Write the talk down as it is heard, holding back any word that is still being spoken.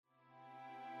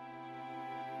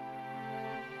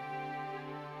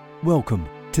Welcome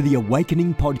to the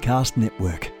Awakening Podcast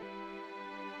Network.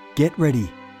 Get ready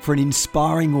for an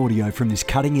inspiring audio from this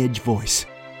cutting-edge voice.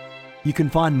 You can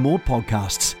find more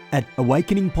podcasts at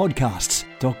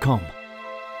awakeningpodcasts.com.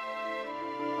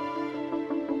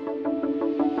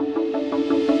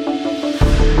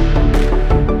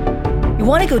 You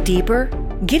want to go deeper?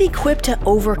 Get equipped to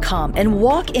overcome and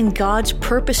walk in God's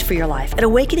purpose for your life at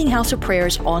Awakening House of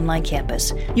Prayer's online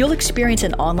campus. You'll experience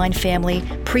an online family,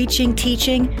 preaching,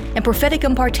 teaching, and prophetic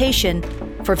impartation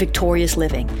for victorious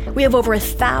living. We have over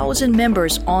 1,000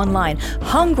 members online,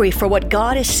 hungry for what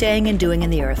God is saying and doing in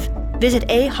the earth. Visit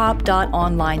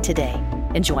ahop.online today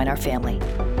and join our family.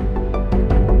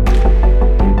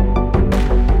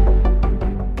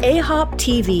 AHOP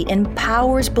TV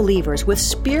empowers believers with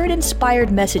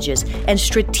Spirit-inspired messages and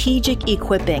strategic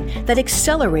equipping that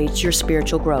accelerates your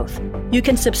spiritual growth. You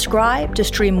can subscribe to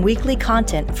stream weekly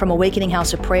content from Awakening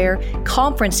House of Prayer,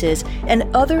 conferences, and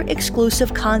other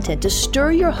exclusive content to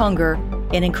stir your hunger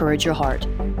and encourage your heart.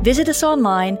 Visit us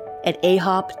online at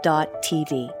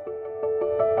ahop.tv.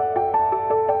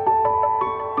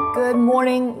 Good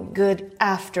morning, good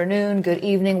afternoon, good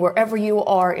evening, wherever you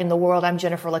are in the world. I'm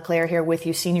Jennifer LeClaire here with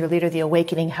you, Senior Leader of the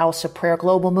Awakening House of Prayer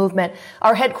Global Movement.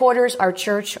 Our headquarters, our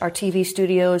church, our TV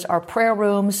studios, our prayer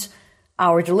rooms,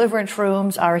 our deliverance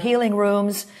rooms, our healing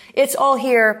rooms. It's all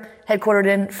here, headquartered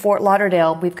in Fort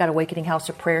Lauderdale. We've got Awakening House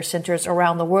of Prayer centers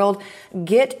around the world.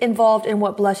 Get involved in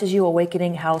what blesses you,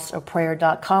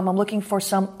 awakeninghouseofprayer.com. I'm looking for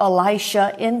some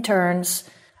Elisha interns,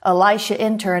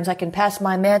 I can pass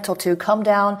my mantle to. Come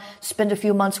down, spend a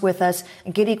few months with us,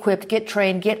 get equipped, get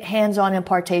trained, get hands-on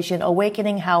impartation.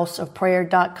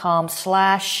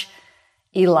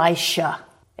 awakeninghouseofprayer.com/Elisha.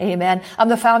 Amen. I'm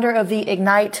the founder of the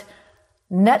Ignite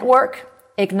Network,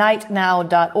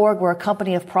 ignitenow.org. We're a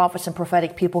company of prophets and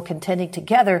prophetic people contending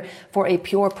together for a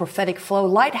pure prophetic flow.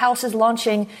 Lighthouse is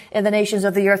launching in the nations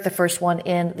of the earth, the first one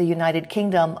in the United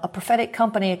Kingdom. A prophetic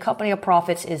company, a company of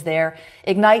prophets is there.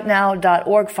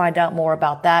 Ignitenow.org. Find out more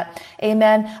about that.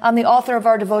 Amen. I'm the author of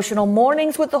our devotional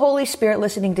Mornings with the Holy Spirit,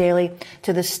 listening daily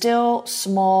to the still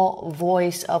small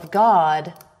voice of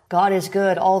God. God is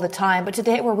good all the time. But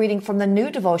today we're reading from the new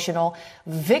devotional,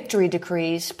 Victory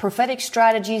Decrees, Prophetic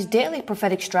Strategies, Daily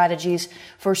Prophetic Strategies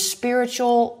for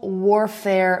Spiritual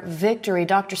Warfare Victory.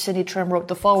 Dr. Cindy Trim wrote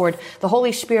the foreword. The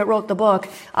Holy Spirit wrote the book.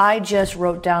 I just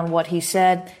wrote down what he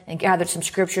said and gathered some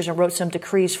scriptures and wrote some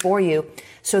decrees for you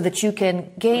so that you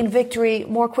can gain victory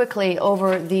more quickly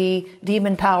over the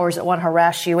demon powers that want to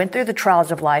harass you and through the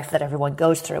trials of life that everyone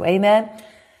goes through. Amen.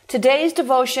 Today's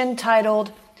devotion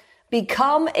titled,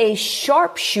 Become a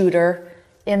Sharpshooter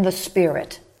in the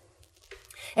Spirit.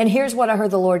 And here's what I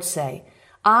heard the Lord say.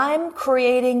 I'm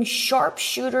creating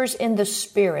sharpshooters in the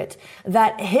Spirit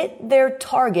that hit their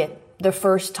target the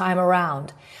first time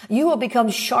around. You will become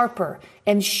sharper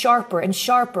and sharper and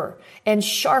sharper and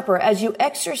sharper as you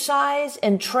exercise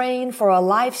and train for a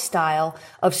lifestyle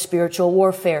of spiritual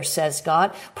warfare, says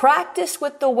God. Practice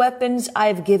with the weapons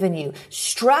I've given you.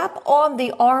 Strap on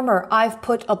the armor I've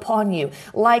put upon you.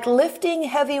 Like lifting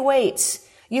heavy weights,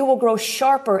 you will grow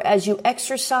sharper as you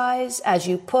exercise, as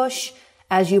you push,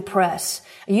 as you press.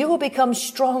 You will become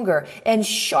stronger and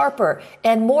sharper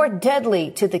and more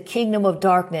deadly to the kingdom of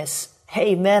darkness.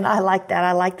 Amen. I like that.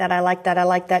 I like that. I like that. I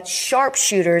like that.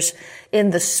 Sharpshooters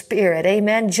in the Spirit.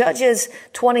 Amen. Judges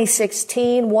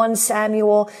 20:16, 1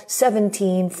 Samuel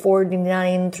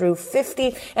 17:49 through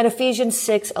 50, and Ephesians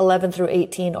 6:11 through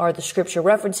 18 are the scripture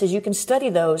references. You can study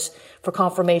those for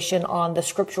confirmation on the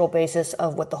scriptural basis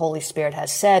of what the Holy Spirit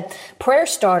has said. Prayer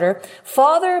starter.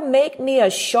 Father, make me a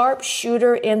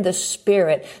sharpshooter in the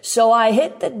Spirit, so I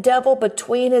hit the devil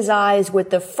between his eyes with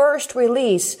the first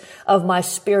release of my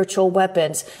spiritual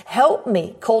weapons. Help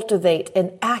me cultivate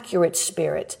an accurate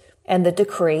spirit. And the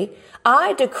decree,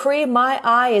 I decree my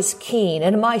eye is keen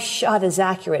and my shot is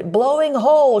accurate, blowing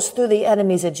holes through the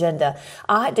enemy's agenda.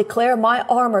 I declare my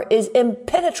armor is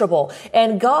impenetrable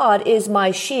and God is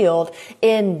my shield.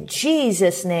 In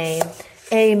Jesus' name,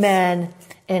 amen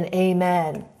and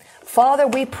amen. Father,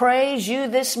 we praise you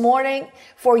this morning,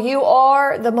 for you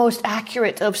are the most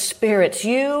accurate of spirits.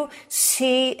 You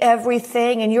see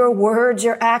everything, and your words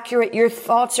are accurate. Your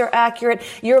thoughts are accurate.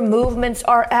 Your movements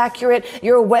are accurate.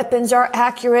 Your weapons are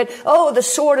accurate. Oh, the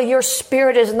sword of your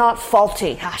spirit is not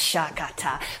faulty.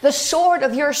 The sword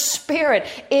of your spirit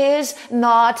is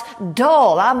not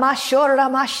dull. When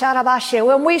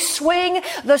we swing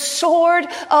the sword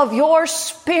of your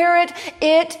spirit,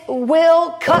 it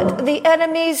will cut the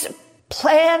enemy's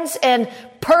plans and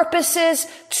purposes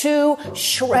to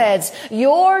shreds.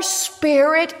 Your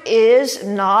spirit is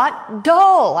not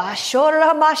dull. The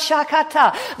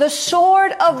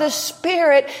sword of the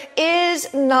Spirit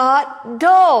is not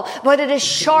dull, but it is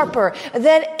sharper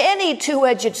than any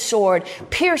two-edged sword,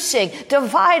 piercing,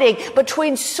 dividing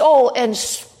between soul and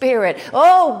spirit.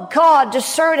 Oh God,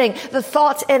 discerning the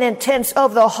thoughts and intents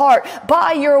of the heart.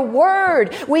 By your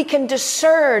word, we can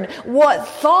discern what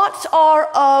thoughts are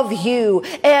of you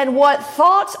and what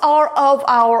thoughts are of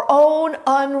our own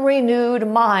unrenewed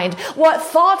mind. What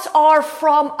thoughts are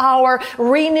from our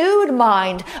renewed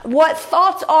mind. What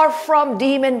thoughts are from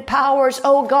demon powers.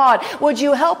 Oh God, would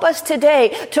you help us today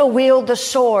to wield the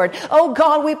sword? Oh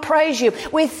God, we praise you.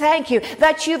 We thank you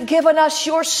that you've given us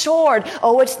your sword.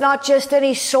 Oh, it's not just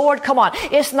any sword. Come on.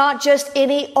 It's not just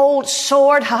any old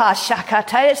sword.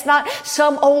 It's not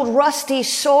some old rusty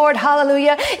sword.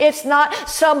 Hallelujah. It's not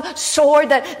some sword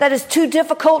that is too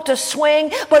difficult to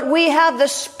swing, but we have the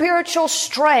spiritual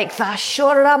strength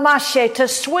to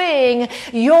swing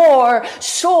your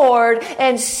sword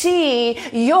and see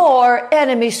your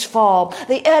enemies fall.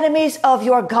 The enemies of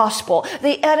your gospel,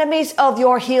 the enemies of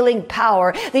your healing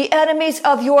power, the enemies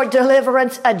of your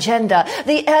deliverance agenda,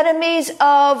 the enemies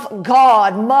of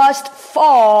God must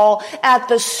fall at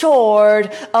the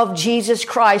sword of Jesus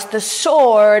Christ, the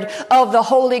sword of the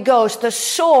Holy Ghost, the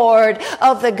sword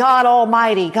of the God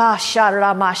Almighty.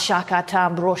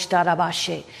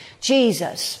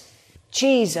 Jesus,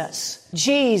 Jesus,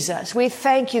 Jesus. We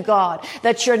thank you, God,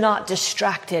 that you're not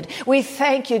distracted. We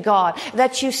thank you, God,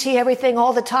 that you see everything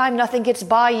all the time. Nothing gets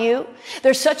by you.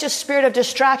 There's such a spirit of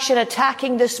distraction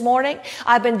attacking this morning.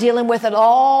 I've been dealing with it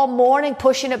all morning,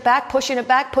 pushing it back, pushing it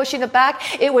back, pushing it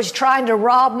back. It was trying to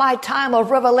rob my time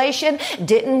of revelation.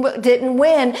 Didn't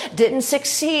win, didn't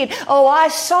succeed. Oh, I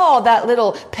saw that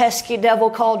little pesky devil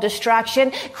called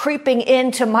distraction creeping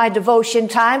into my devotion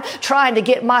time, trying to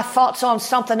get my thoughts on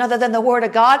something other than the Word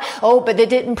of God. Oh, but it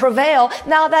didn't prevail.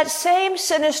 Now that same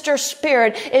sinister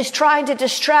spirit is trying to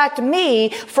distract me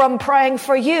from praying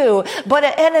for you. But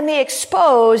an enemy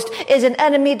exposed is an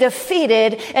enemy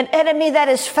defeated, an enemy that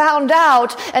is found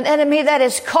out, an enemy that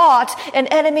is caught, an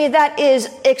enemy that is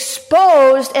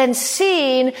exposed and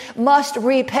seen must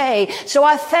repay. So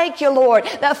I thank you, Lord,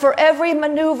 that for every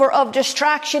maneuver of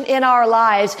distraction in our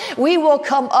lives, we will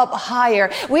come up higher.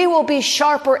 We will be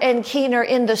sharper and keener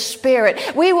in the spirit.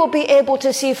 We will be able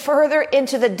to see further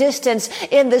into the distance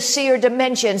in the seer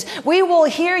dimensions. We will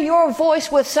hear your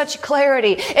voice with such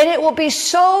clarity, and it will be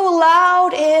so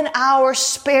loud in our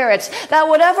spirits that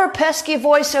whatever pesky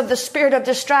voice of the spirit of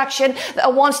distraction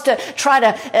that wants to try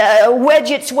to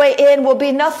wedge its way in will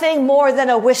be nothing more than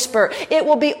a whisper. It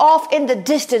will be off in the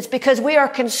distance because we are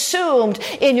consumed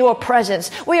in your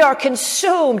presence. We are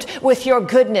consumed with your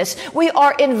goodness. We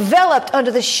are enveloped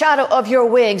under the shadow of your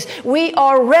wings. We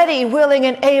are ready, willing,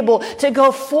 and able to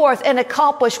go forth and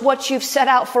accomplish what you've set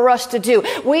out for us to do.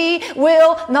 We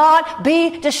will not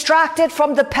be distracted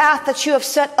from the path that you have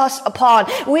set us upon.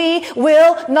 We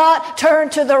will not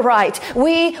turn to the right.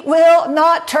 We will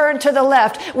not turn to the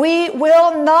left. We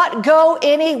will not go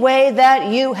any way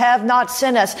that you have not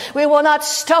sent us. We will not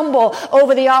stumble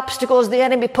over the obstacles the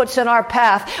enemy puts in our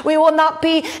path. We will not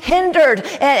be hindered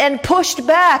and pushed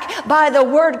back by the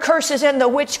word curses and the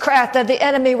witchcraft that the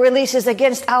enemy releases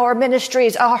against our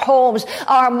ministries, our homes,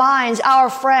 our minds, our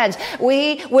friends.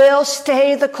 We will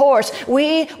stay the course.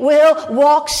 We will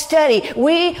walk steady.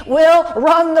 We will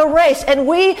run the race, and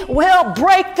we will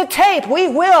break the tape. We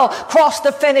will cross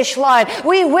the finish line.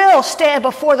 We will stand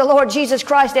before the Lord Jesus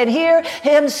Christ and hear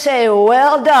him say,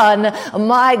 "Well done,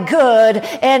 my good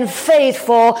and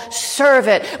faithful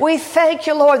servant." We thank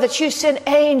you, Lord, that you send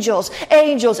angels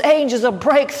of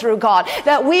breakthrough, God,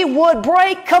 that we would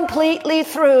break completely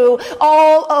through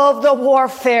all of the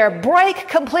warfare, break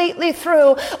completely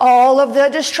through all of the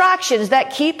distractions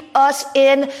that keep us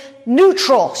in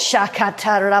neutral.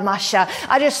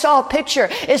 I just saw a picture.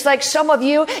 It's like some of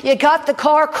you got the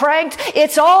car cranked.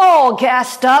 It's all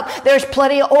gassed up. There's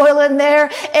plenty of oil in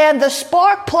there, and the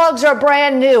spark plugs are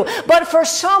brand new. But for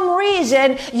some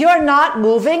reason, you're not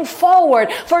moving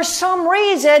forward. For some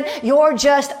reason, you're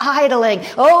just idling.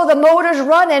 Oh, the motor's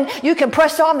running. You can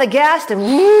press on the gas and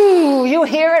woo, you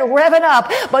hear it revving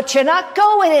up, but you're not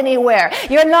going anywhere.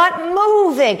 You're not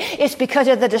moving. It's because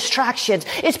of the distractions.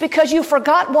 It's because you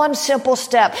forgot one simple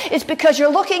step. It's because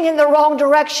you're looking in the wrong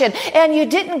direction and you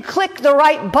didn't click the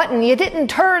right button. You didn't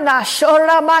turn.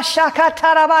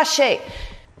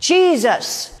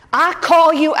 Jesus, I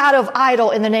call you out of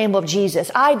idle in the name of Jesus.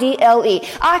 I-D-L-E.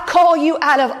 I call you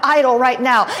out of idle right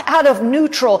now, out of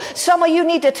neutral. Some of you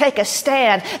need to take a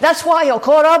stand. That's why you're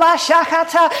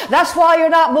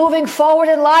not moving forward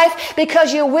in life,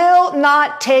 because you will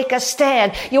not take a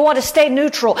stand. You want to stay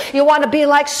neutral. You want to be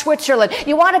like Switzerland.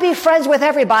 You want to be friends with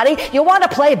everybody. You want to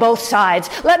play both sides.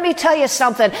 Let me tell you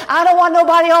something. I don't want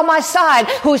nobody on my side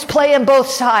who's playing both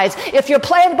sides. If you're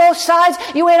playing both sides,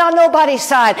 you ain't on nobody's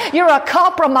side. You're a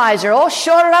compromiser. Oh,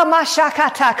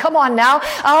 shoramashakata. Come on now.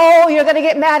 Oh, you're going to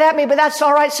get mad at me, but that's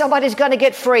all right. Somebody's going to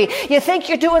get free. You think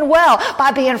you're doing well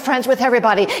by being friends with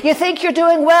everybody. You think you're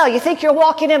doing well. You think you're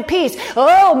walking in peace.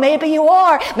 Oh, maybe you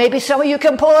are. Maybe some of you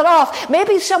can pull it off.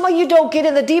 Maybe some of you don't get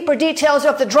in the deeper details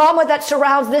of the drama that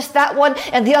surrounds this, that one,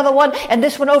 and the other one, and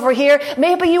this one over here.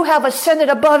 Maybe you have ascended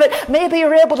above it. Maybe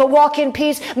you're able to walk in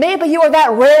peace. Maybe you are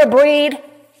that rare breed.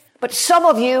 But some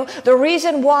of you, the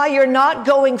reason why you're not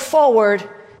going forward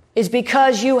is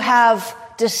because you have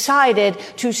decided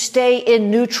to stay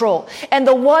in neutral. And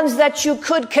the ones that you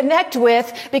could connect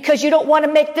with, because you don't want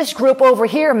to make this group over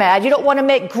here mad. You don't want to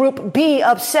make group B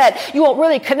upset. You won't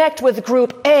really connect with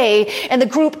group A. And the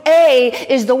group A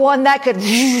is the one that could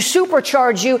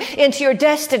supercharge you into your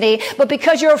destiny. But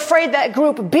because you're afraid that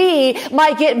group B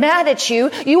might get mad at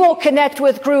you, you won't connect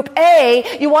with group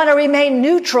A. You want to remain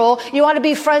neutral. You want to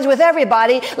be friends with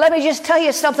everybody. Let me just tell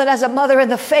you something as a mother in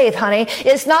the faith, honey.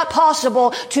 It's not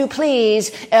possible to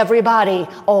please everybody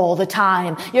all the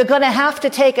time. You're going to have to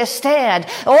take a stand.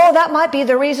 Oh, that might be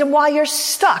the reason why you're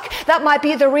stuck. That might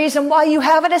be the reason why you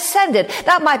haven't ascended.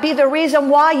 That might be the reason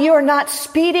why you're not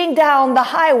speeding down the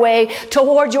highway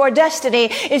toward your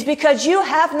destiny, is because you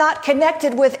have not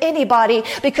connected with anybody,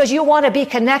 because you want to be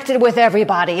connected with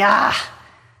everybody.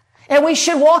 And we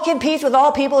should walk in peace with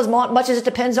all people as much as it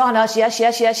depends on us. Yes,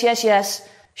 yes, yes, yes, yes.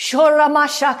 But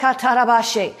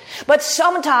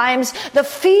sometimes the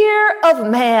fear of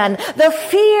man, the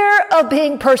fear of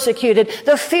being persecuted,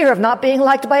 the fear of not being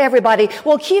liked by everybody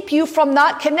will keep you from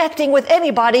not connecting with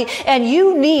anybody. And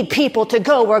you need people to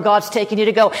go where God's taking you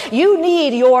to go. You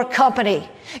need your company.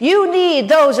 You need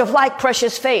those of like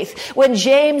precious faith. When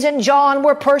James and John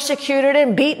were persecuted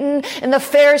and beaten, and the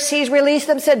Pharisees released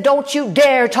them, said, don't you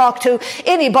dare talk to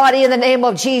anybody in the name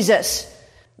of Jesus.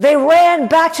 They ran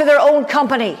back to their own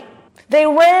company. They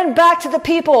ran back to the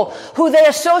people who they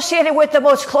associated with the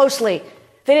most closely.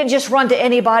 They didn't just run to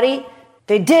anybody.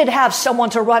 They did have someone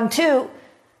to run to.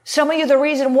 Some of you, the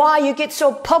reason why you get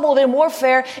so pummeled in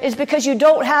warfare is because you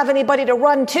don't have anybody to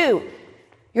run to.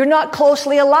 You're not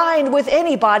closely aligned with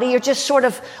anybody. You're just sort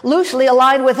of loosely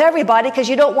aligned with everybody because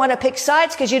you don't want to pick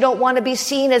sides, because you don't want to be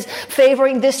seen as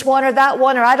favoring this one or that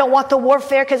one, or I don't want the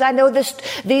warfare because I know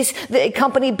the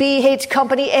company B hates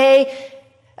company A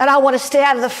and I want to stay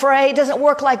out of the fray. It doesn't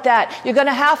work like that. You're going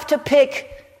to have to pick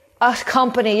a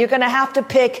company. You're going to have to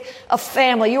pick a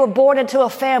family. You were born into a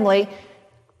family.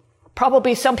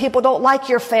 Probably some people don't like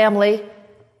your family.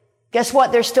 Guess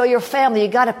what? They're still your family. You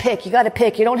got to pick. You got to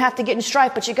pick. You don't have to get in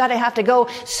strife, but you got to have to go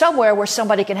somewhere where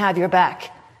somebody can have your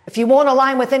back. If you won't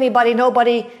align with anybody,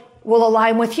 nobody will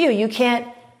align with you. You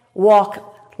can't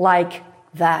walk like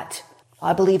that.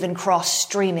 I believe in cross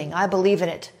streaming. I believe in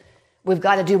it. We've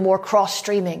got to do more cross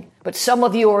streaming. But some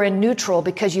of you are in neutral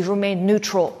because you've remained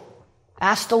neutral.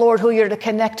 Ask the Lord who you're to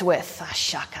connect with.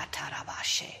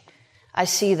 I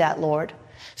see that, Lord.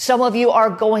 Some of you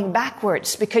are going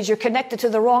backwards because you're connected to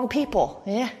the wrong people.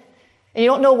 Yeah. And you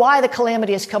don't know why the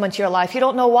calamity has come into your life. You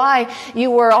don't know why you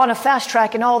were on a fast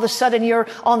track and all of a sudden you're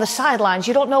on the sidelines.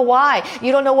 You don't know why.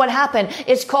 You don't know what happened.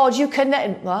 It's called you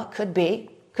connect. Well, could be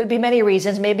many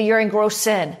reasons. Maybe you're in gross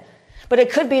sin. But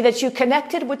it could be that you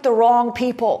connected with the wrong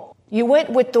people. You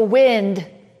went with the wind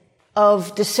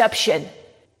of deception.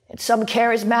 Some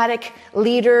charismatic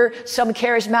leader, some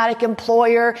charismatic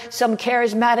employer, some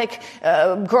charismatic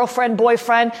girlfriend,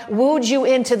 boyfriend wooed you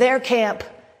into their camp,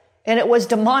 and it was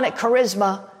demonic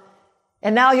charisma.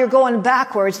 And now you're going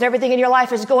backwards, and everything in your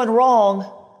life is going wrong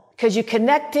because you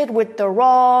connected with the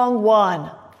wrong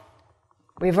one.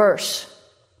 Reverse.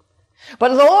 But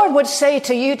the Lord would say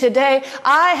to you today,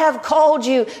 I have called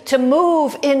you to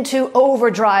move into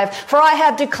overdrive, for I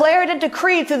have declared and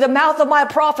decreed through the mouth of my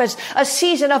prophets a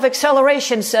season of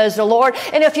acceleration, says the Lord.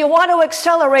 And if you want to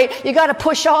accelerate, you got to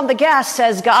push on the gas,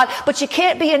 says God, but you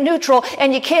can't be in neutral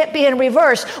and you can't be in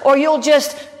reverse, or you'll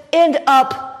just end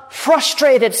up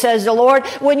frustrated, says the Lord.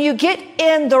 When you get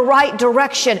in the right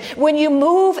direction, when you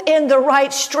move in the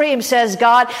right stream, says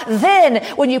God, then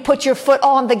when you put your foot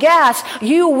on the gas,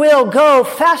 you will go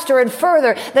faster and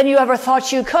further than you ever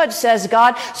thought you could, says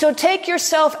God. So take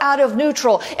yourself out of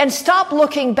neutral and stop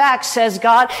looking back, says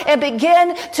God, and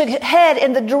begin to head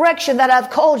in the direction that I've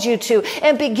called you to,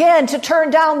 and begin to turn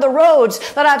down the roads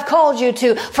that I've called you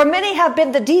to. For many have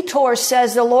been the detours,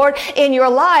 says the Lord, in your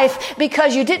life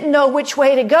because you didn't know which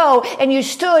way to go, and you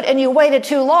stood and you waited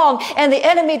too long, and the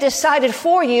enemy decided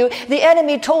for you. The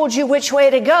enemy told you which way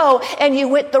to go, and you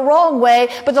went the wrong way.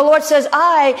 But the Lord says,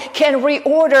 I can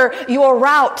reorder your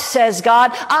route, says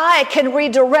God. I can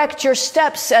redirect your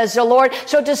steps, says the Lord.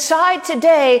 So decide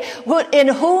today in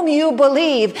whom you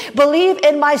believe. Believe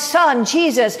in my Son,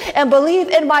 Jesus, and believe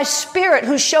in my Spirit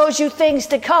who shows you things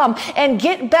to come, and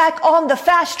get back on the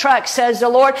fast track, says the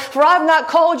Lord. For I've not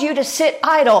called you to sit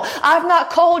idle. I've not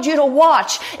called you to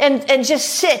watch and just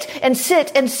sit,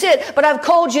 but I've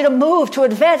called you to move, to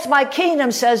advance my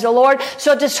kingdom, says the Lord.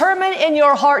 So determine in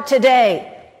your heart today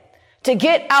to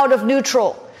get out of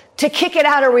neutral, to kick it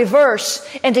out of reverse,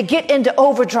 and to get into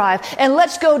overdrive. And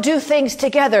let's go do things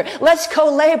together. Let's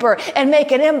co-labor and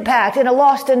make an impact in a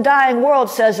lost and dying world,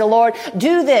 says the Lord.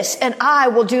 Do this and I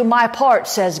will do my part,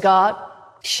 says God.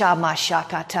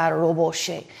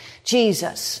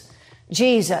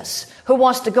 Jesus, who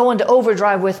wants to go into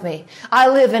overdrive with me. I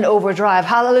live in overdrive.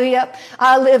 Hallelujah.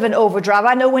 I live in overdrive.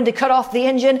 I know when to cut off the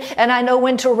engine and I know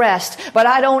when to rest, but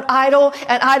I don't idle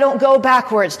and I don't go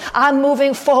backwards. I'm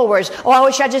moving forwards. Oh, I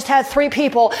wish I just had 3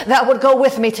 people that would go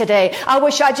with me today. I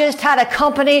wish I just had a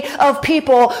company of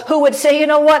people who would say, you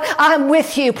know what? I'm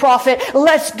with you, prophet.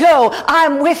 Let's go.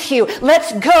 I'm with you.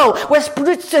 Let's go. Come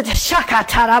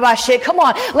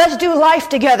on. Let's do life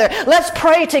together. Let's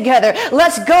pray together.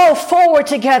 Let's go forward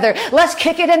together. Let's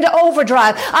kick it into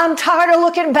overdrive. I'm tired of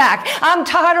looking back. I'm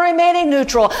tired of remaining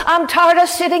neutral. I'm tired of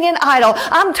sitting in idle.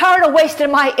 I'm tired of wasting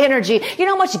my energy. You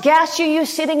know how much gas you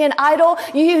use sitting in idle?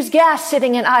 You use gas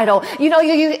sitting in idle. You know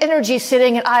you use energy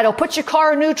sitting in idle. Put your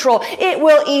car in neutral. It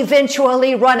will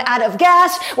eventually run out of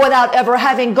gas without ever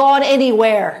having gone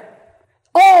anywhere.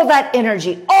 All that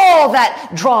energy, all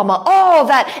that drama, all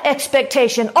that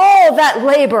expectation, all that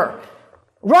labor,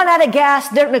 run out of gas,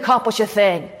 didn't accomplish a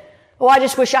thing. Oh, I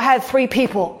just wish I had 3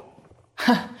 people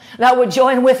that would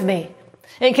join with me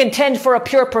and contend for a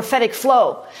pure prophetic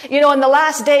flow. You know, in the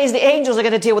last days, the angels are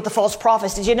going to deal with the false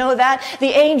prophets. Did you know that?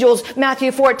 The angels,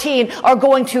 Matthew 14, are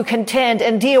going to contend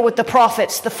and deal with the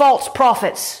prophets, the false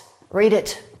prophets. Read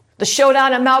it. The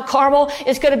showdown at Mount Carmel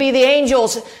is going to be the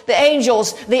angels,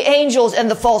 and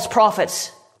the false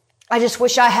prophets. I just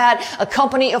wish I had a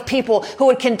company of people who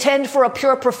would contend for a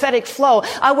pure prophetic flow.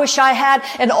 I wish I had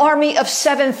an army of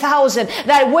 7,000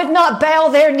 that would not bow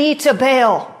their knee to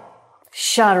Baal.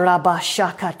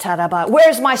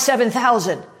 Where's my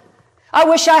 7,000? I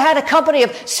wish I had a company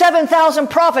of 7,000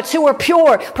 prophets who were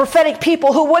pure, prophetic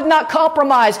people who would not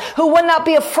compromise, who would not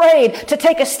be afraid to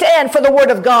take a stand for the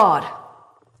word of God.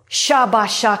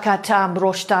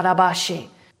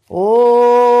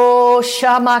 Oh,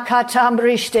 Shamakatam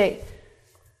Brishte.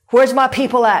 Where's my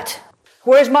people at?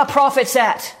 Where's my prophets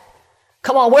at?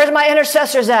 Come on, where's my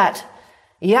intercessors at?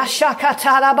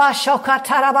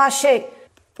 Yashakatarabashokatarabashe.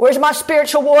 Where's my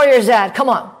spiritual warriors at? Come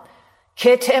on.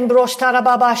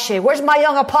 Ketembroshtarababashe. Where's my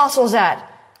young apostles at?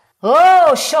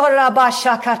 Oh,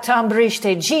 Shorabashakatam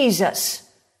Brishte. Jesus.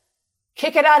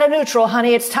 Kick it out of neutral,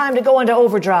 honey. It's time to go into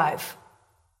overdrive.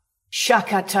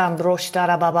 Shakatam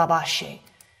Broshtarababashe.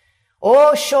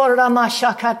 Oh,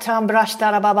 Shoramashakatam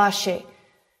Brashtarababashe.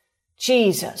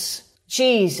 Jesus,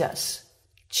 Jesus,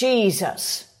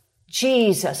 Jesus,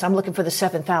 Jesus. I'm looking for the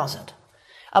 7,000.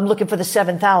 I'm looking for the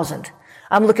 7,000.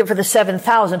 I'm looking for the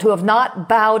 7,000 who have not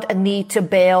bowed a knee to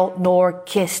Baal nor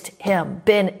kissed him,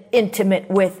 been intimate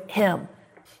with him.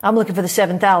 I'm looking for the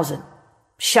 7,000.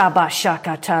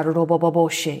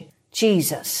 Shabashakataroboboshe.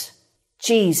 Jesus,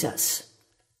 Jesus,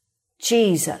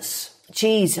 Jesus,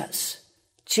 Jesus.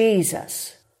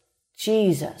 Jesus,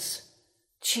 Jesus,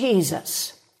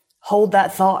 Jesus. Hold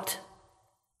that thought.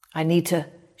 I need to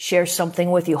share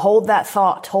something with you. Hold that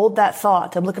thought. Hold that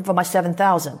thought. I'm looking for my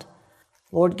 7,000.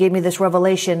 Lord gave me this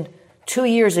revelation 2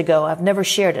 years ago. I've never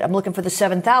shared it. I'm looking for the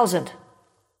 7,000.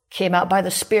 Came out by the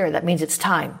Spirit. That means it's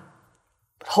time.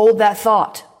 But hold that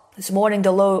thought. This morning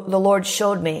the Lord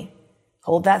showed me.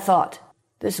 Hold that thought.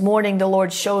 This morning the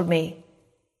Lord showed me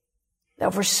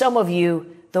that for some of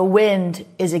you, the wind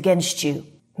is against you.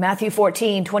 Matthew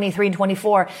 14, 23 and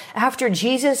 24. After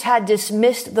Jesus had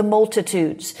dismissed the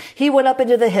multitudes, he went up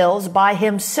into the hills by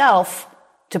himself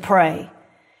to pray.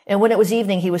 And when it was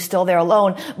evening, he was still there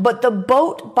alone. But the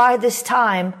boat by this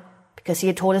time because he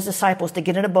had told his disciples to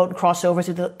get in a boat and cross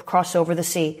over the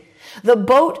sea. The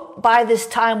boat by this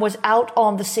time was out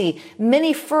on the sea,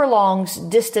 many furlongs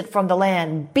distant from the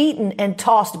land, beaten and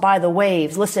tossed by the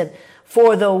waves. Listen,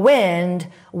 for the wind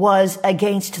was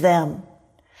against them.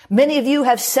 Many of you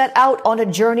have set out on a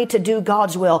journey to do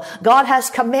God's will. God has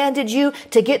commanded you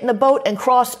to get in the boat and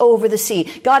cross over the sea.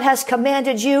 God has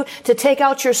commanded you to take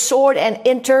out your sword and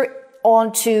enter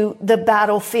onto the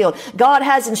battlefield. God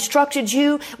has instructed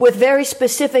you with very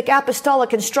specific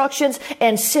apostolic instructions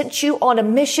and sent you on a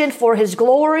mission for his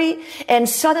glory. And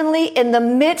suddenly, in the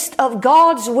midst of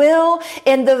God's will,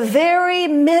 in the very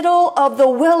middle of the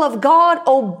will of God,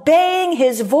 obeying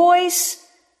his voice,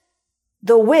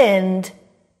 the wind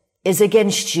is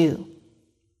against you.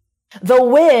 The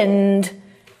wind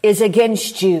is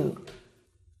against you.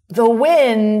 The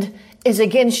wind is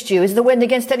against you. Is the wind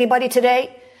against anybody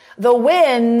today? The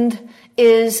wind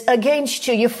is against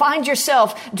you. You find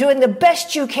yourself doing the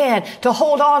best you can to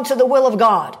hold on to the will of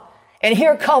God. And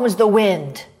here comes the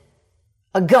wind.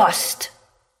 A gust.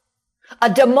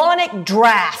 A demonic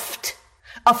draft.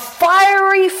 A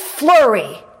fiery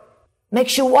flurry.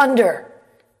 Makes you wonder,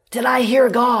 did I hear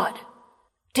God?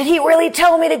 Did he really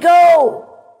tell me to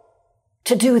go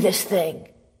to do this thing?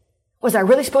 Was I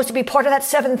really supposed to be part of that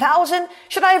 7,000?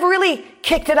 Should I have really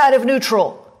kicked it out of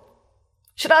neutral?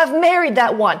 Should I have married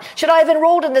that one? Should I have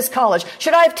enrolled in this college?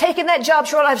 Should I have taken that job?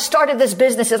 Should I have started this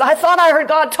business? I thought I heard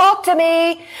God talk to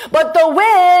me, but the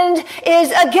wind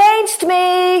is against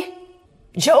me.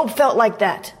 Job felt like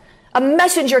that. A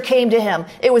messenger came to him.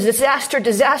 It was disaster,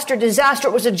 disaster, disaster.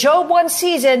 It was a Job 1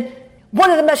 season. One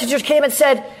of the messengers came and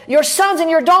said, your sons and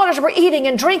your daughters were eating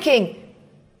and drinking.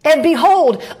 And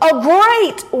behold, a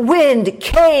great wind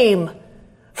came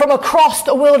from across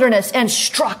the wilderness and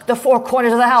struck the four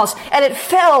corners of the house. And it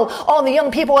fell on the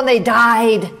young people and they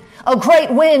died. A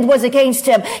great wind was against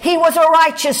him. He was a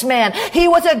righteous man. He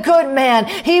was a good man.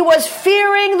 He was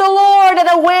fearing the Lord, and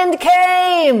a wind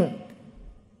came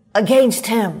against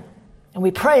him. And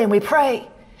we pray and we pray.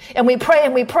 And we pray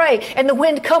and we pray, and the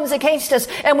wind comes against us,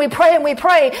 and we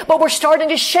pray, but we're starting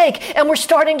to shake and we're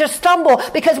starting to stumble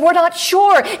because we're not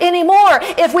sure anymore.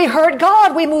 If we heard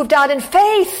God, we moved out in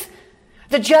faith.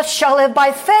 The just shall live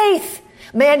by faith.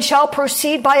 Man shall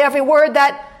proceed by every word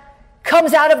that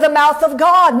comes out of the mouth of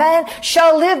God. Man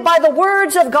shall live by the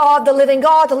words of God, the living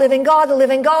God, the living God, the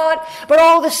living God. But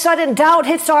all of a sudden, doubt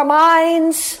hits our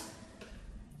minds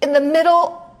in the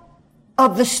middle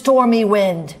of the stormy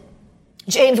wind.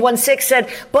 James 1:6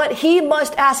 said, but he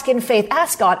must ask in faith.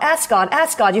 Ask God, ask God,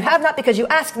 ask God. You have not because you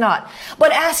ask not.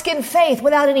 But ask in faith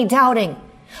without any doubting.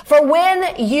 For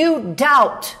when you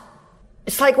doubt,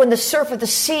 it's like when the surf of the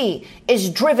sea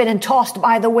is driven and tossed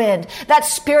by the wind. That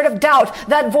spirit of doubt,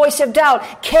 that voice of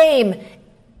doubt came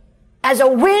as a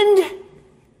wind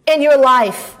in your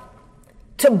life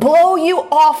to blow you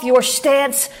off your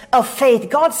stance of faith.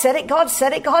 God said it, God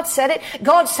said it, God said it,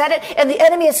 God said it, and the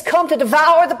enemy has come to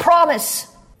devour the promise.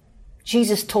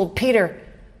 Jesus told Peter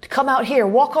to come out here,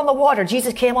 walk on the water.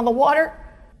 Jesus came on the water.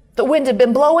 The wind had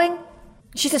been blowing.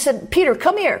 Jesus said, Peter,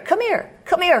 come here, come here,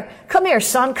 come here, come here,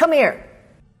 son, come here.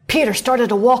 Peter started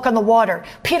to walk on the water.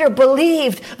 Peter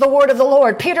believed the word of the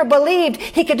Lord. Peter believed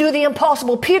he could do the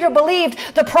impossible. Peter believed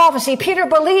the prophecy. Peter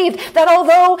believed that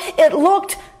although it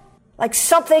looked like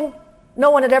something no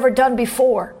one had ever done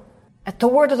before, at the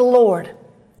word of the Lord,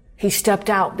 he stepped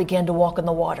out, began to walk in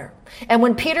the water. And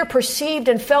when Peter perceived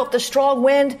and felt the strong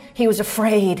wind, he was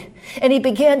afraid, and he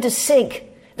began to sink.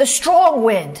 The strong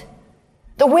wind.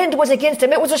 The wind was against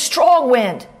him. It was a strong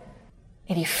wind.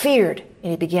 And he feared,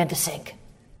 and he began to sink.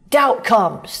 Doubt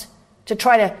comes to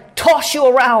try to toss you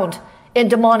around in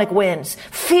demonic winds.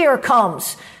 Fear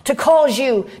comes to cause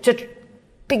you to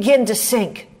begin to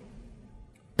sink.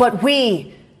 But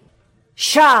we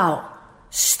shall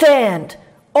stand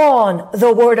on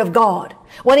the word of God.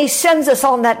 When he sends us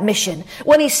on that mission,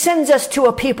 when he sends us to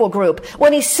a people group,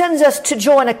 when he sends us to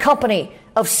join a company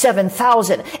of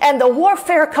 7,000, and the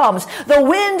warfare comes, the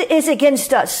wind is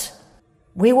against us,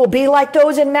 we will be like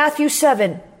those in Matthew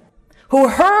 7 who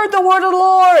heard the word of the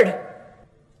Lord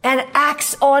and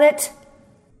acts on it,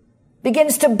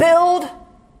 begins to build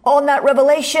on that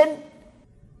revelation.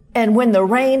 And when the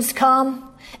rains come,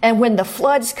 and when the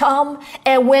floods come,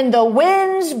 and when the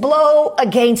winds blow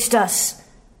against us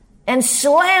and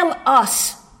slam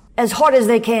us as hard as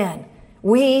they can,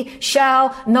 We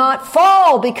shall not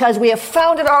fall because we have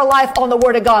founded our life on the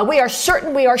Word of God. We are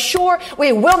certain, we are sure,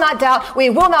 we will not doubt,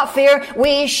 we will not fear,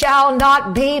 we shall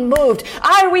not be moved.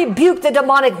 I rebuke the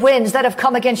demonic winds that have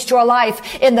come against your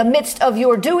life in the midst of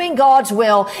your doing God's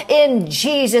will in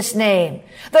Jesus' name.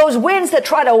 Those winds that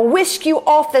try to whisk you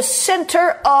off the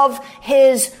center of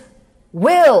His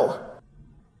will.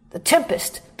 The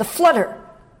tempest, the flutter,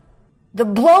 the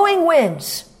blowing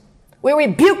winds. We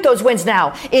rebuke those winds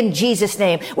now in Jesus'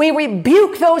 name. We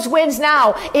rebuke those winds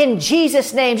now in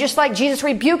Jesus' name. Just like Jesus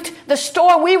rebuked the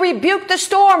storm, we rebuke the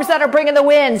storms that are bringing the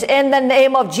winds in the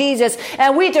name of Jesus.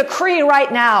 And we decree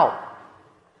right now,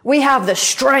 we have the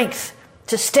strength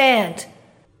to stand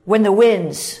when the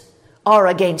winds are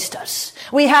against us.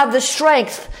 We have the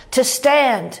strength to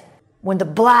stand when the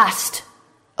blast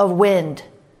of wind,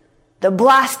 the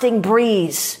blasting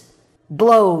breeze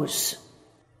blows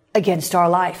against our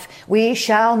life. We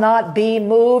shall not be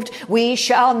moved. We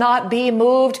shall not be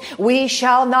moved. We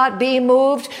shall not be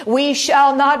moved. We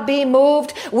shall not be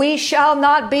moved. We shall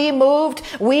not be moved.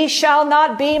 We shall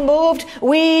not be moved.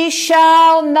 We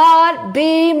shall not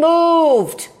be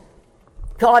moved.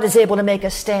 God is able to make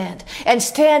us stand, and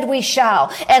stand we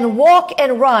shall, and walk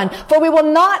and run, for we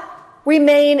will not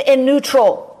remain in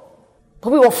neutral,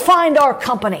 but we will find our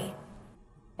company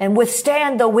and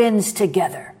withstand the winds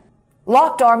together.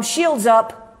 Locked arms, shields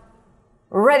up,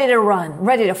 ready to run,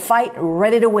 ready to fight,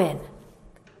 ready to win.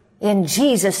 In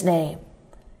Jesus' name,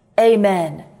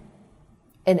 amen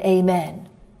and amen.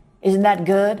 Isn't that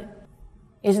good?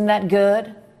 Isn't that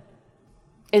good?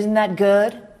 Isn't that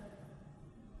good?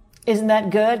 Isn't that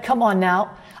good? Come on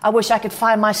now. I wish I could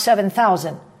find my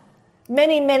 7,000.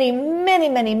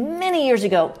 Many years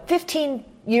ago, 15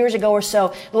 years ago or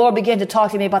so, the Lord began to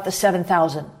talk to me about the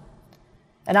 7,000.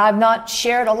 And I've not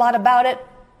shared a lot about it,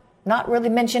 not really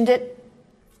mentioned it.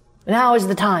 Now is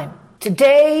the time.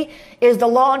 Today is the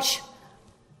launch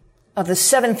of the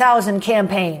 7,000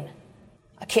 campaign.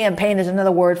 A campaign is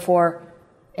another word for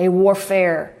a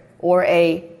warfare or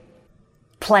a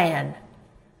plan.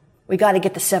 We got to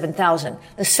get the 7,000.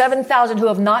 The 7,000 who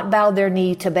have not bowed their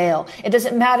knee to Baal. It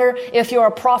doesn't matter if you're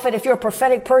a prophet, if you're a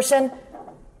prophetic person,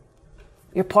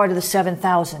 you're part of the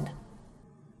 7,000.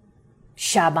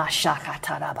 I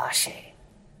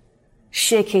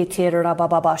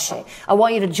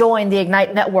want you to join the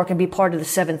Ignite Network and be part of the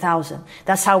 7,000.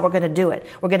 That's how we're going to do it.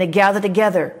 We're going to gather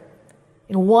together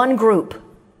in one group.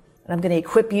 And I'm going to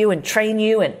equip you and train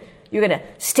you, and you're going to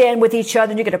stand with each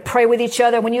other, and you're going to pray with each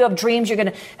other. When you have dreams, you're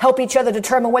going to help each other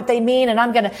determine what they mean. And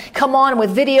I'm going to come on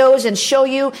with videos and show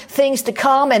you things to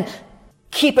come and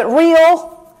keep it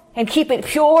real and keep it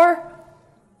pure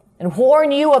and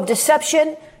warn you of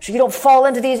deception so you don't fall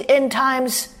into these end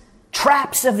times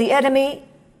traps of the enemy.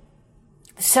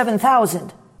 The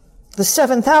 7,000. The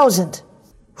 7,000.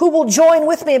 Who will join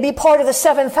with me and be part of the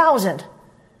 7,000?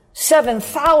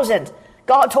 7,000.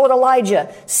 God told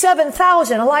Elijah,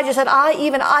 7,000. Elijah said,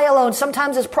 even I alone.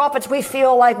 Sometimes as prophets, we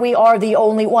feel like we are the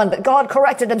only one. But God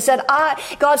corrected him,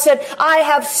 God said, I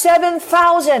have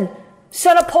 7,000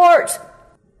 set apart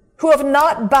who have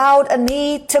not bowed a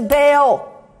knee to Baal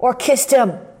or kissed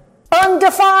him.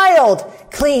 Undefiled,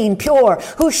 clean, pure.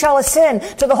 Who shall ascend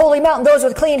to the holy mountain? Those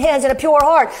with clean hands and a pure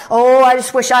heart. Oh, I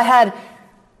just wish I had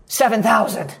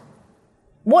 7,000.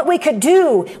 What we could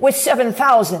do with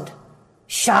 7,000.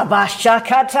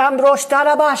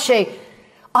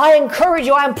 I encourage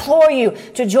you, I implore you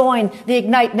to join the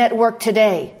Ignite Network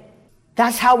today.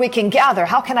 That's how we can gather.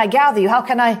 How can I gather you? How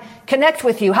can I connect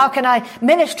with you? How can I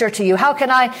minister to you? How can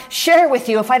I share with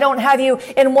you if I don't have you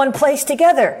in one place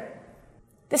together?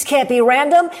 This can't be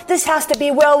random. This has to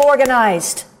be well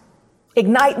organized.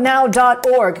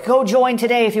 IgniteNow.org. Go join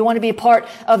today if you want to be a part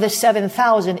of the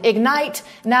 7,000.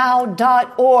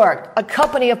 IgniteNow.org. A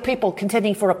company of people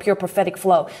contending for a pure prophetic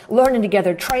flow. Learning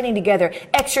together, training together,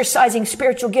 exercising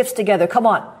spiritual gifts together. Come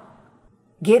on.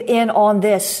 Get in on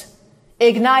this.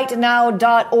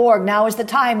 IgniteNow.org. Now is the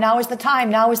time. Now is the time.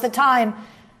 Now is the time.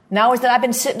 Now is that I've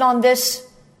been sitting on this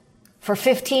for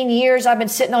 15 years. I've been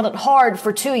sitting on it hard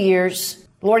for 2 years.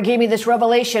 The Lord gave me this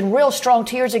revelation real strong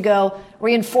 2 years ago,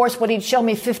 reinforced what He'd shown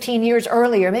me 15 years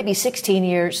earlier, maybe 16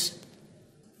 years.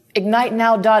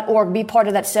 IgniteNow.org. Be part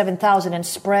of that 7,000 and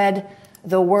spread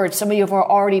the word. Some of you are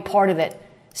already part of it.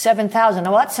 7,000.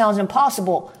 Well, that sounds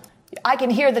impossible. I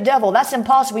can hear the devil. That's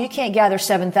impossible. You can't gather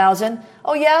 7,000.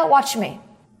 Oh yeah? Watch me.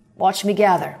 Watch me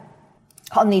gather.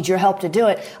 I'll need your help to do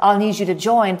it. I'll need you to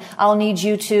join. I'll need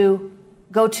you to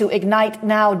go to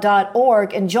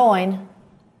IgniteNow.org and join.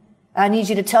 I need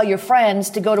you to tell your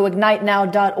friends to go to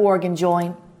IgniteNow.org and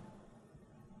join.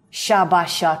 The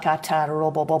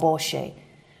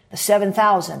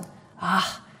 7,000.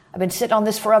 I've been sitting on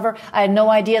this forever. I had no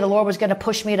idea the Lord was going to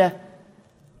push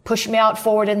me out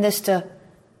forward in this to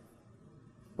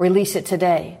release it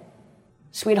today.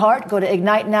 Sweetheart, go to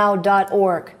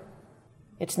ignitenow.org.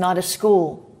 It's not a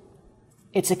school.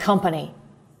 It's a company.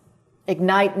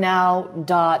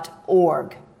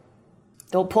 ignitenow.org.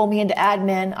 Don't pull me into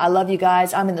admin. I love you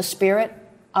guys. I'm in the spirit.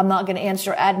 I'm not going to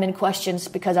answer admin questions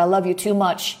because I love you too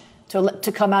much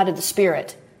to come out of the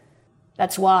spirit.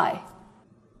 That's why.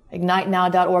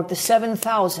 ignitenow.org. The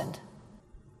 7,000.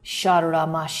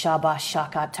 Sharama shaba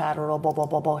shakataro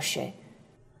boboboboshe.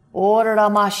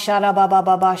 Orama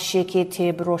sharabababa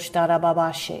shekete broshtara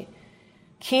babashe.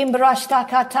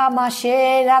 Kimbrashtakata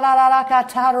mashe la la la la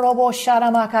katarobo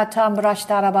sharamakatam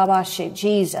brashtara babashe.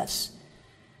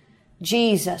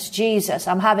 Jesus.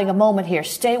 I'm having a moment here.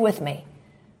 Stay with me.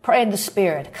 Pray in the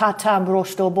spirit. Katam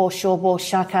broshtobo shobo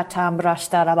shakatam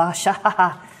brashtara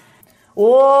basha.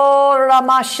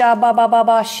 Oramasha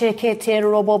bababa shekete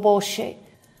roboboshe.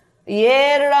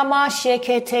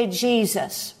 Yeramashekete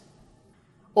Jesus.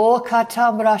 O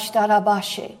katam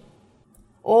brashtarabashe.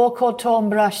 O kotom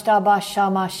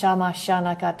brashtabashama shama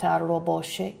shana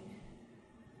kataroboshe.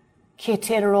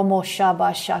 Keteromo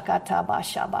shaba shakata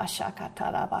bashaba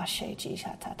shakatarabashe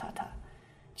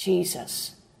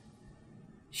Jesus.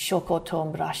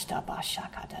 Shokotom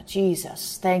brashtabashakata.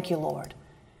 Jesus. Thank you, Lord.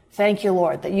 Thank you,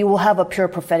 Lord, that you will have a pure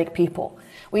prophetic people.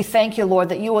 We thank you, Lord,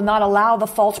 that you will not allow the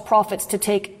false prophets to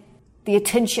take the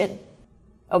attention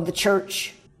of the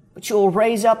church, but you will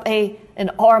raise up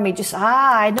an army. Just,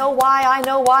 I know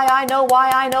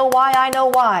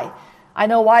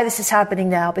why this is happening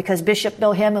now, because Bishop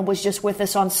Bill Hammond was just with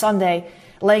us on Sunday,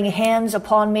 laying hands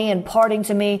upon me and parting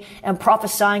to me and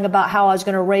prophesying about how I was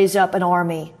going to raise up an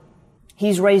army.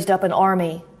 He's raised up an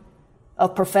army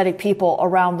of prophetic people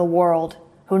around the world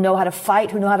who know how to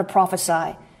fight, who know how to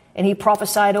prophesy. And he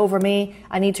prophesied over me.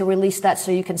 I need to release that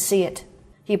so you can see it.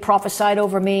 He prophesied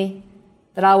over me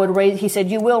that I would he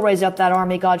said, you will raise up that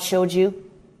army God showed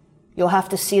you. You'll have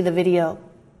to see the video.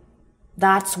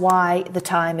 That's why the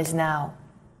time is now.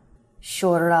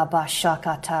 Come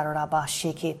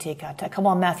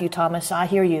on, Matthew Thomas, I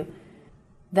hear you.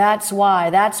 That's why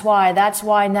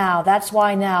now.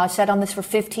 I said on this for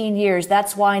 15 years.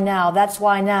 That's why now.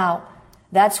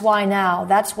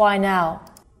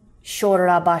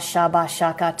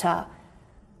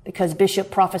 Because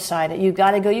Bishop prophesied it. You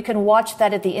got to go. You can watch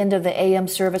that at the end of the AM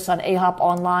service on AHOP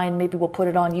online. Maybe we'll put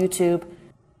it on YouTube.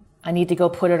 I need to go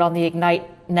put it on the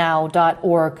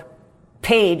ignitenow.org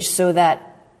page so that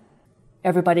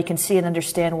everybody can see and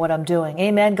understand what I'm doing.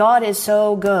 Amen. God is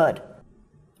so good.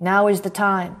 Now is the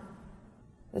time.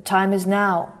 The time is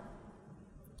now.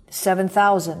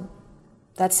 7,000.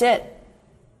 That's it.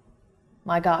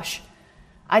 My gosh.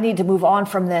 I need to move on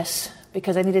from this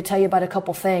because I need to tell you about a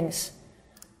couple things.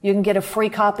 You can get a free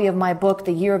copy of my book,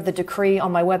 The Year of the Decree,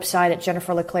 on my website at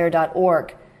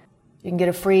jenniferleclaire.org. You can get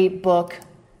a free book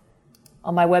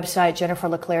on my website,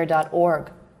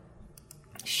 jenniferleclaire.org.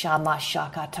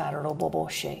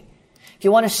 If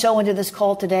you want to sow into this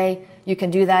call today, you can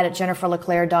do that at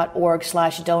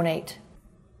jenniferleclaire.org/donate.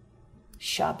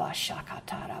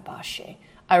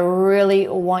 I really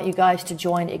want you guys to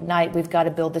join Ignite. We've got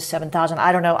to build this 7,000.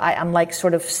 I don't know. I'm like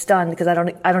sort of stunned because I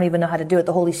don't even know how to do it.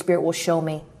 The Holy Spirit will show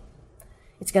me.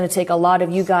 It's going to take a lot of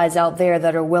you guys out there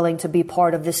that are willing to be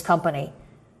part of this company.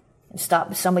 And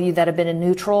stop some of you that have been in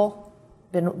neutral,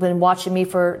 been watching me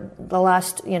for the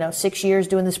last 6 years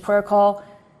doing this prayer call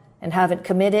and haven't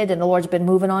committed, and the Lord's been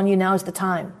moving on you. Now is the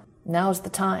time. Now is the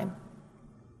time.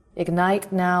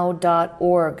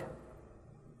 ignitenow.org.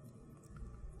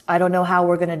 I don't know how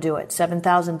we're going to do it.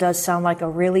 7,000 does sound like a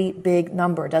really big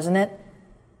number, doesn't it?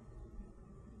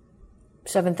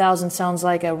 7,000 sounds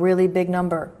like a really big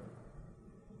number.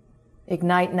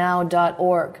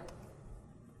 ignitenow.org.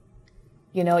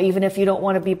 Even if you don't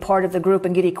want to be part of the group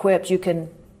and get equipped, you can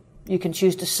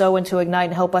choose to sow into Ignite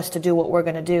and help us to do what we're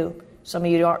going to do. Some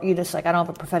of you just like, I don't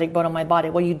have a prophetic bone in my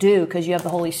body. Well, you do, because you have the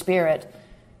Holy Spirit.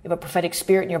 You have a prophetic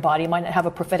spirit in your body. You might not have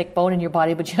a prophetic bone in your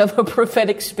body, but you have a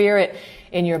prophetic spirit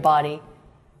in your body. You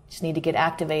just need to get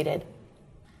activated.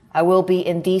 I will be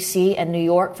in D.C. and New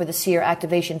York for the Seer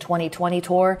Activation 2020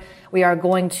 tour. We are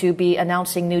going to be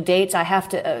announcing new dates. I have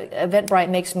to, Eventbrite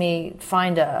makes me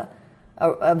find a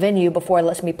venue before it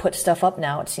lets me put stuff up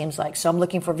now, it seems like. So I'm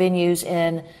looking for venues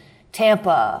in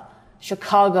Tampa,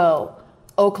 Chicago,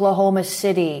 Oklahoma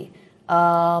City, we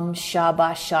have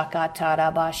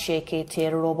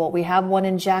one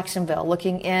in Jacksonville,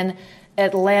 looking in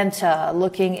Atlanta,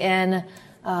 looking in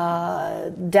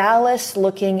Dallas,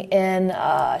 looking in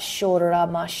where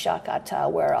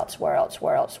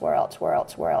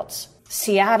else?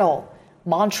 Seattle,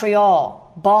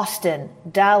 Montreal, Boston,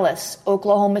 Dallas,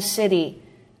 Oklahoma City,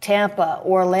 Tampa,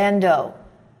 Orlando.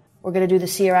 We're going to do the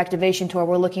Seer Activation Tour.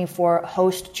 We're looking for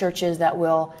host churches that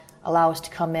will allow us to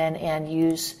come in and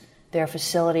use their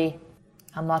facility.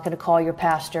 I'm not going to call your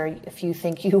pastor. If you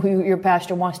think your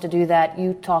pastor wants to do that,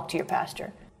 you talk to your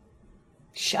pastor.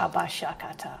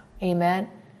 Shabashakata. Amen.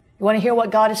 You want to hear what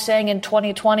God is saying in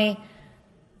 2020?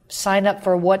 Sign up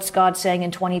for What's God Saying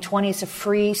in 2020. It's a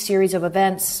free series of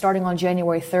events starting on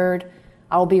January 3rd.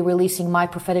 I will be releasing my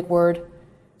prophetic word.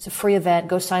 It's a free event.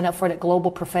 Go sign up for it at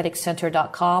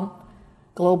globalpropheticcenter.com.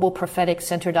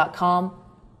 globalpropheticcenter.com.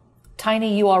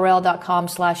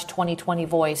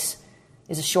 tinyurl.com/2020voice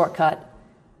is a shortcut.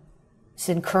 It's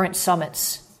in Current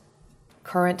Summits.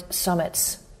 Current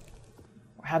Summits.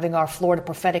 We're having our Florida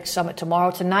Prophetic Summit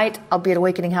tomorrow. Tonight, I'll be at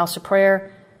Awakening House of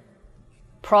Prayer.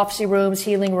 Prophecy rooms,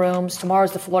 healing rooms.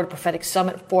 Tomorrow's the Florida Prophetic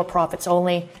Summit for prophets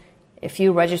only. If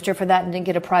you register for that and didn't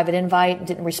get a private invite and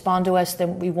didn't respond to us,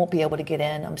 then we won't be able to get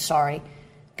in. I'm sorry.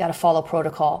 Got to follow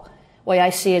protocol. The way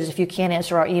I see it is if you can't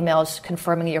answer our emails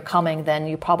confirming you're coming, then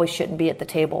you probably shouldn't be at the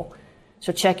table.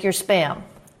 So check your spam,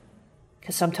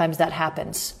 because sometimes that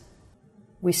happens.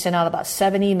 We sent out about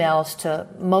 7 emails to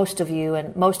most of you,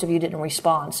 and most of you didn't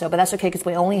respond. But that's okay, because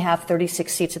we only have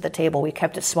 36 seats at the table. We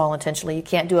kept it small intentionally. You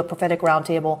can't do a prophetic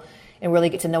roundtable and really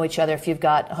get to know each other if you've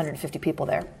got 150 people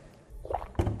there.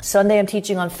 Sunday, I'm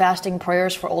teaching on fasting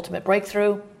prayers for ultimate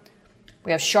breakthrough.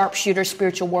 We have sharpshooter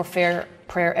spiritual warfare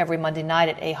prayer every Monday night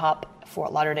at AHOP,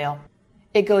 Fort Lauderdale.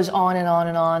 It goes on and on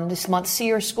and on. This month's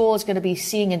Seer School is going to be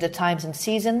Seeing into Times and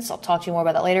Seasons. I'll talk to you more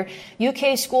about that later.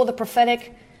 UK School of the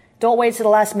Prophetic. Don't wait to the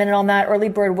last minute on that. Early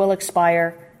bird will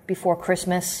expire before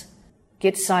Christmas.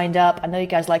 Get signed up. I know you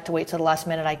guys like to wait till the last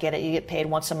minute. I get it. You get paid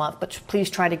once a month. But please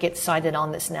try to get signed in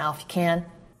on this now if you can.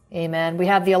 Amen. We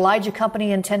have the Elijah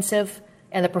Company Intensive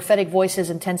and the Prophetic Voices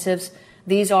Intensives.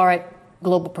 These are at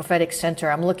Global Prophetic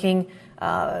Center. I'm looking,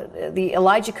 the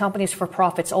Elijah Company is for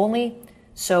prophets only,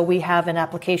 so we have an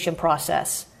application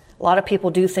process. A lot of people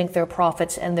do think they're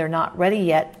prophets and they're not ready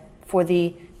yet for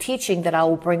the teaching that I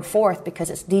will bring forth because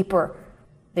it's deeper.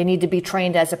 They need to be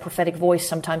trained as a prophetic voice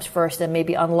sometimes first, and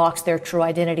maybe unlocks their true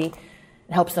identity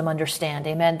and helps them understand.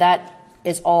 Amen. That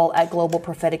is all at Global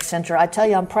Prophetic Center. I tell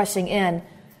you, I'm pressing in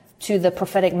to the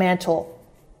prophetic mantle.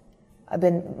 I've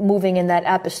been moving in that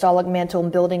apostolic mantle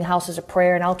and building houses of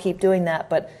prayer, and I'll keep doing that,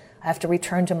 but I have to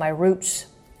return to my roots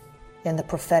in the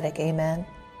prophetic. Amen.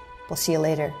 We'll see you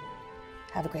later.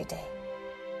 Have a great day.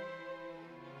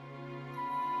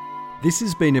 This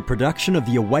has been a production of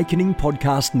the Awakening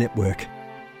Podcast Network.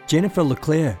 Jennifer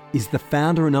LeClaire is the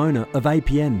founder and owner of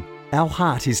APN. Our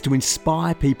heart is to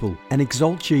inspire people and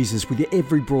exalt Jesus with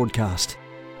every broadcast.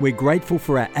 We're grateful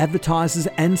for our advertisers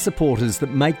and supporters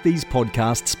that make these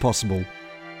podcasts possible.